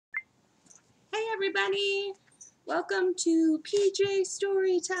everybody. Welcome to PJ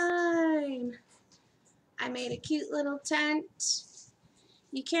Story Time. I made a cute little tent.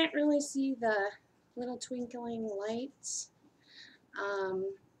 You can't really see the little twinkling lights.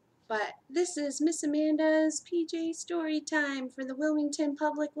 But this is Miss Amanda's PJ Story Time for the Wilmington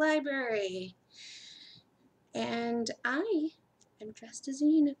Public Library. And I am dressed as a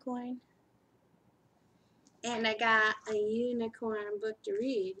unicorn. And I got a unicorn book to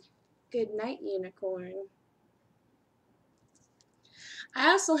read. Goodnight, Unicorn.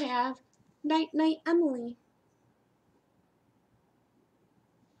 I also have Night Night Emily.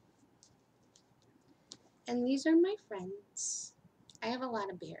 And these are my friends. I have a lot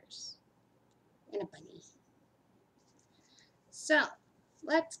of bears and a bunny. So,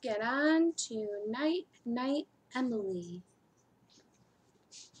 let's get on to Night Night Emily.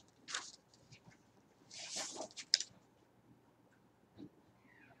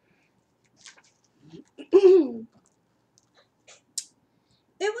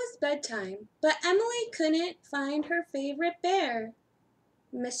 It was bedtime, but Emily couldn't find her favorite bear,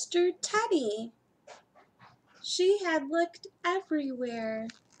 Mr. Teddy. She had looked everywhere.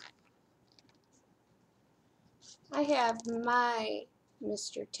 I have my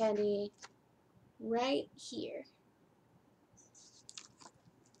Mr. Teddy right here.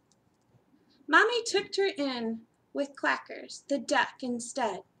 Mommy took her in with Quackers, the duck,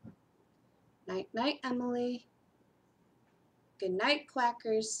 instead. Night, night, Emily. Good night,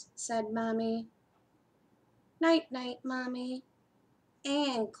 Quackers, said Mommy. Night, night, Mommy.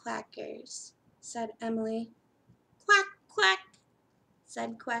 And Quackers, said Emily. Quack, quack,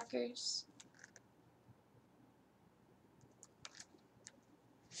 said Quackers.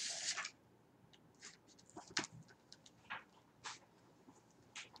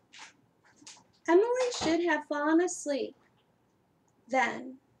 Emily should have fallen asleep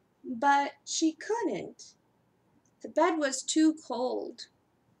then, but she couldn't. The bed was too cold.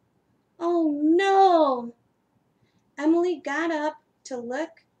 Oh no! Emily got up to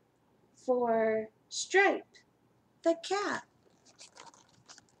look for Stripe, the cat.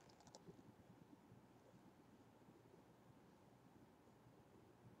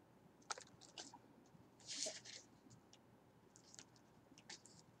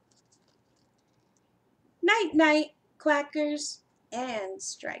 Night, night, Quackers and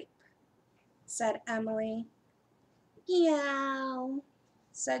Stripe, said Emily. Meow,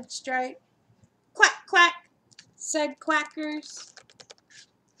 said Stripe. Quack, quack, said Quackers.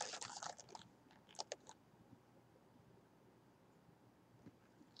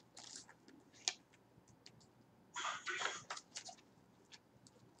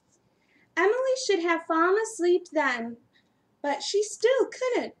 Emily should have fallen asleep then, but she still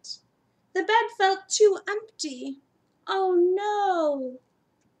couldn't. The bed felt too empty. Oh no!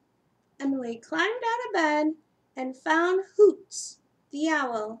 Emily climbed out of bed and found Hoots, the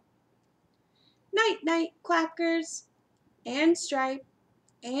owl. Night, night, Quackers and Stripe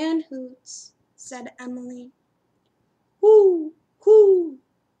and Hoots, said Emily. Hoo, hoo,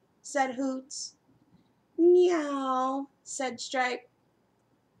 said Hoots. Meow, said Stripe.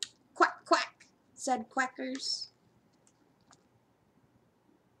 Quack, quack, said Quackers.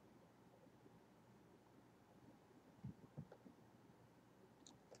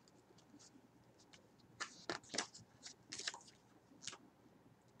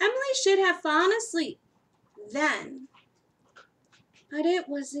 Emily should have fallen asleep then, but it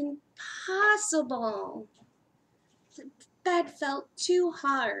was impossible. The bed felt too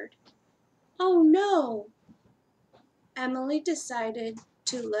hard. Oh no! Emily decided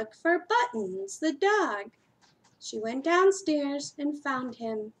to look for Buttons, the dog. She went downstairs and found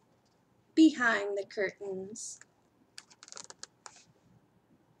him behind the curtains.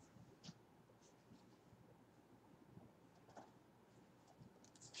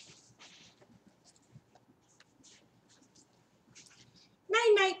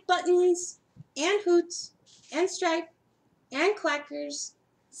 Night, night, Buttons, and Hoots, and Stripe, and Quackers,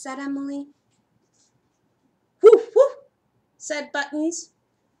 said Emily. Whoo, whoo, said Buttons.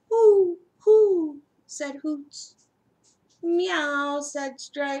 Whoo, whoo, said Hoots. Meow, said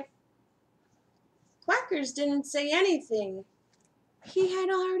Stripe. Quackers didn't say anything. He had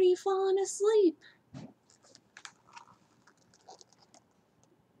already fallen asleep.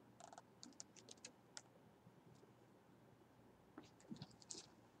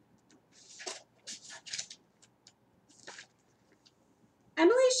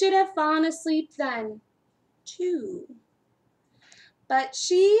 Emily should have fallen asleep then, too. But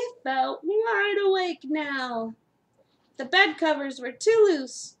she felt wide awake now. The bed covers were too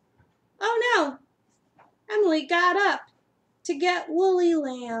loose. Oh no! Emily got up to get Woolly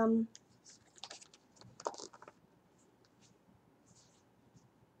Lamb.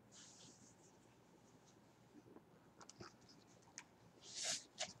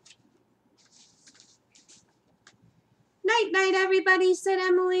 Night, night, everybody, said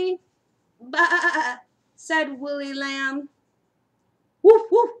Emily. Bah, said Woolly Lamb. Woof,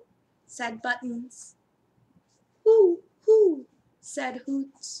 woof, said Buttons. Hoo, hoo, said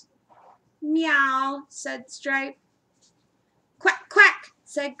Hoots. Meow, said Stripe. Quack, quack,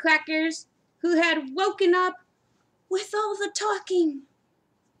 said Crackers, who had woken up with all the talking.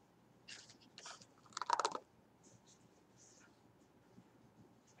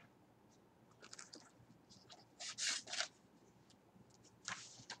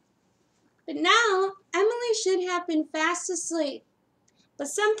 But now, Emily should have been fast asleep, but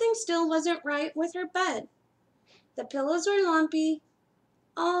something still wasn't right with her bed. The pillows were lumpy.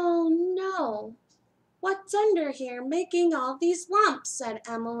 Oh no, what's under here making all these lumps, said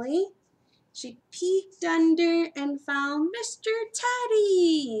Emily. She peeked under and found Mr.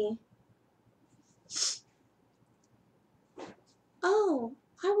 Teddy. Oh,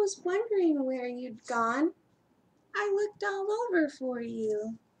 I was wondering where you'd gone. I looked all over for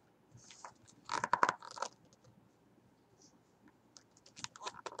you.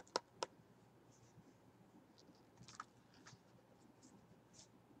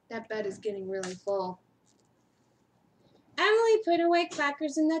 That bed is getting really full. Emily put away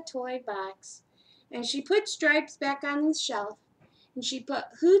Crackers in the toy box, and she put Stripes back on the shelf, and she put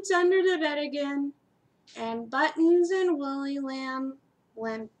Hoots under the bed again, and Buttons and Woolly Lamb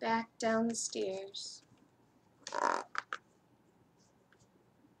went back down the stairs.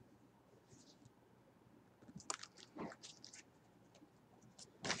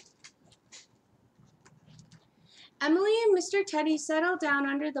 Emily and Mr. Teddy settled down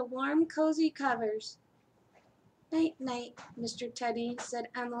under the warm, cozy covers. Night, night, Mr. Teddy, said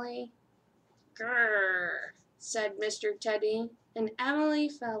Emily. Grrr, said Mr. Teddy, and Emily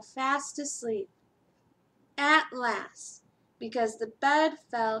fell fast asleep. At last, because the bed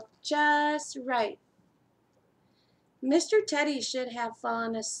felt just right. Mr. Teddy should have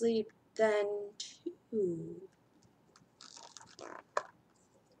fallen asleep then, too.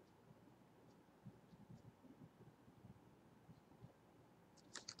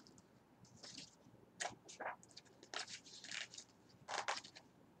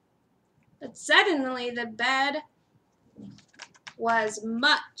 But suddenly the bed was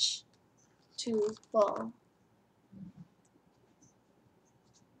much too full.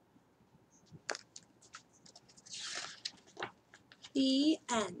 The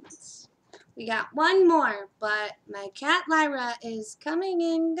end. We got one more, but my cat Lyra is coming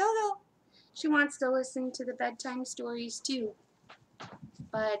in. Go, go. She wants to listen to the bedtime stories too.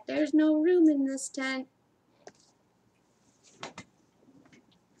 But there's no room in this tent.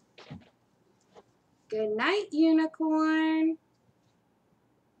 Good night, Unicorn.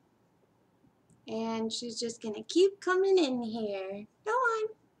 And she's just going to keep coming in here. Go on.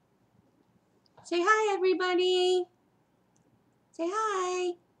 Say hi, everybody. Say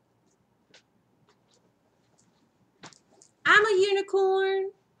hi. I'm a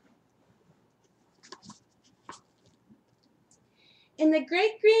unicorn. In the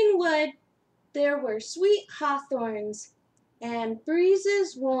great green wood, there were sweet hawthorns, and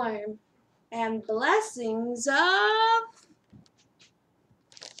breezes warm, and blessings of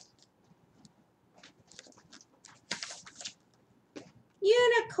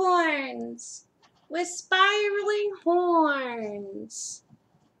unicorns with spiraling horns.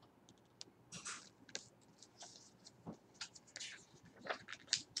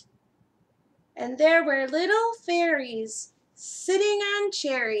 And there were little fairies sitting on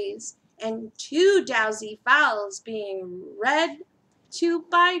cherries, and two drowsy fowls being read to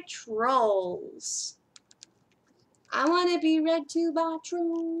by trolls. I want to be read to by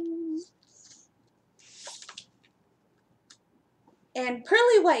trolls. And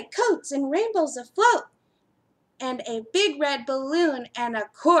pearly white coats and rainbows afloat, and a big red balloon, and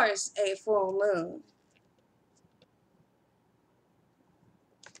of course a full moon.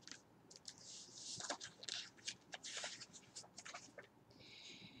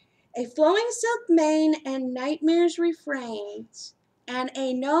 A flowing silk mane and nightmares refrains, and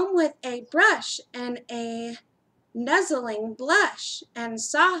a gnome with a brush and a nuzzling blush, and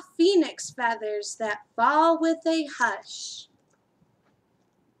soft phoenix feathers that fall with a hush.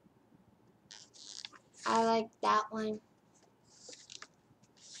 I like that one.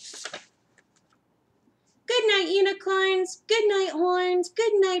 Good night, unicorns. Good night, horns.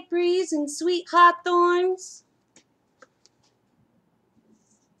 Good night, breeze and sweet hawthorns.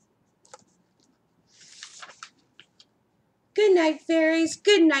 Good night, fairies.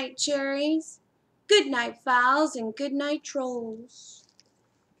 Good night, cherries. Good night, fowls, and good night, trolls.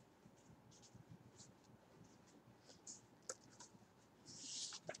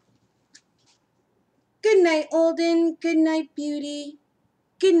 Good night, Olden. Good night, Beauty.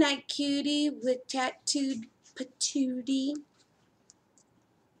 Good night, Cutie with tattooed patootie.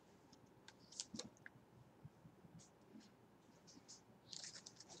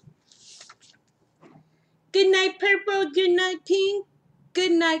 Good night, Purple. Good night, Pink.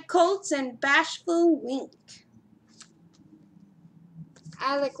 Good night, Colts and Bashful Wink.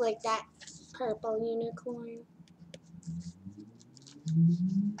 I look like that purple unicorn.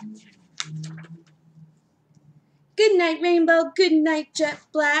 Good night, Rainbow. Good night, Jet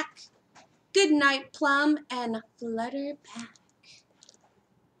Black. Good night, Plum and Flutterback.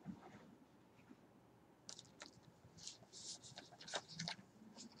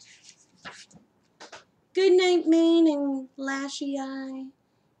 Good night, Mane and Lashy Eye.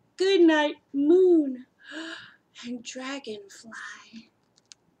 Good night, Moon and Dragonfly.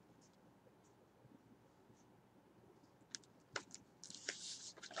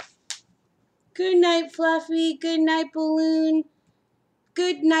 Good night, Fluffy. Good night, Balloon.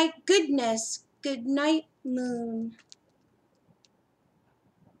 Good night, Goodness. Good night, Moon.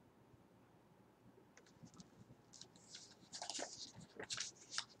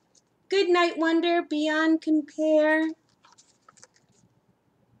 Good night, Wonder, beyond compare.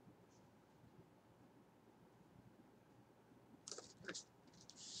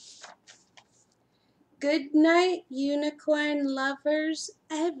 Good night, unicorn lovers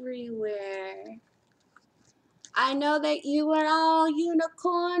everywhere. I know that you are all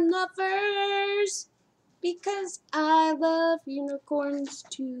unicorn lovers because I love unicorns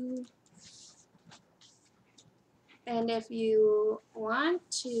too. And if you want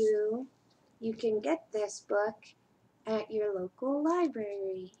to, you can get this book at your local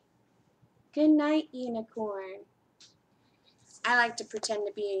library. Good night, unicorn. I like to pretend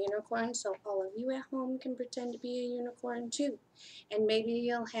to be a unicorn, so all of you at home can pretend to be a unicorn too. And maybe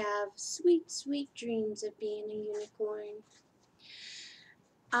you'll have sweet, sweet dreams of being a unicorn.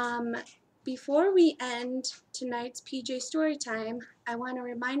 Before we end tonight's PJ Storytime, I want to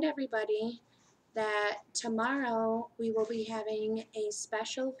remind everybody that tomorrow we will be having a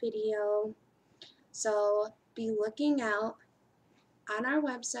special video. So be looking out on our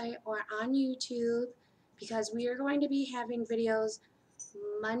website or on YouTube because we are going to be having videos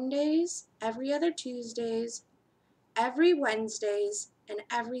Mondays, every other Tuesdays, every Wednesdays, and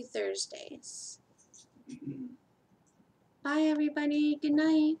every Thursdays. Bye everybody. Good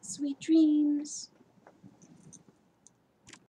night. Sweet dreams.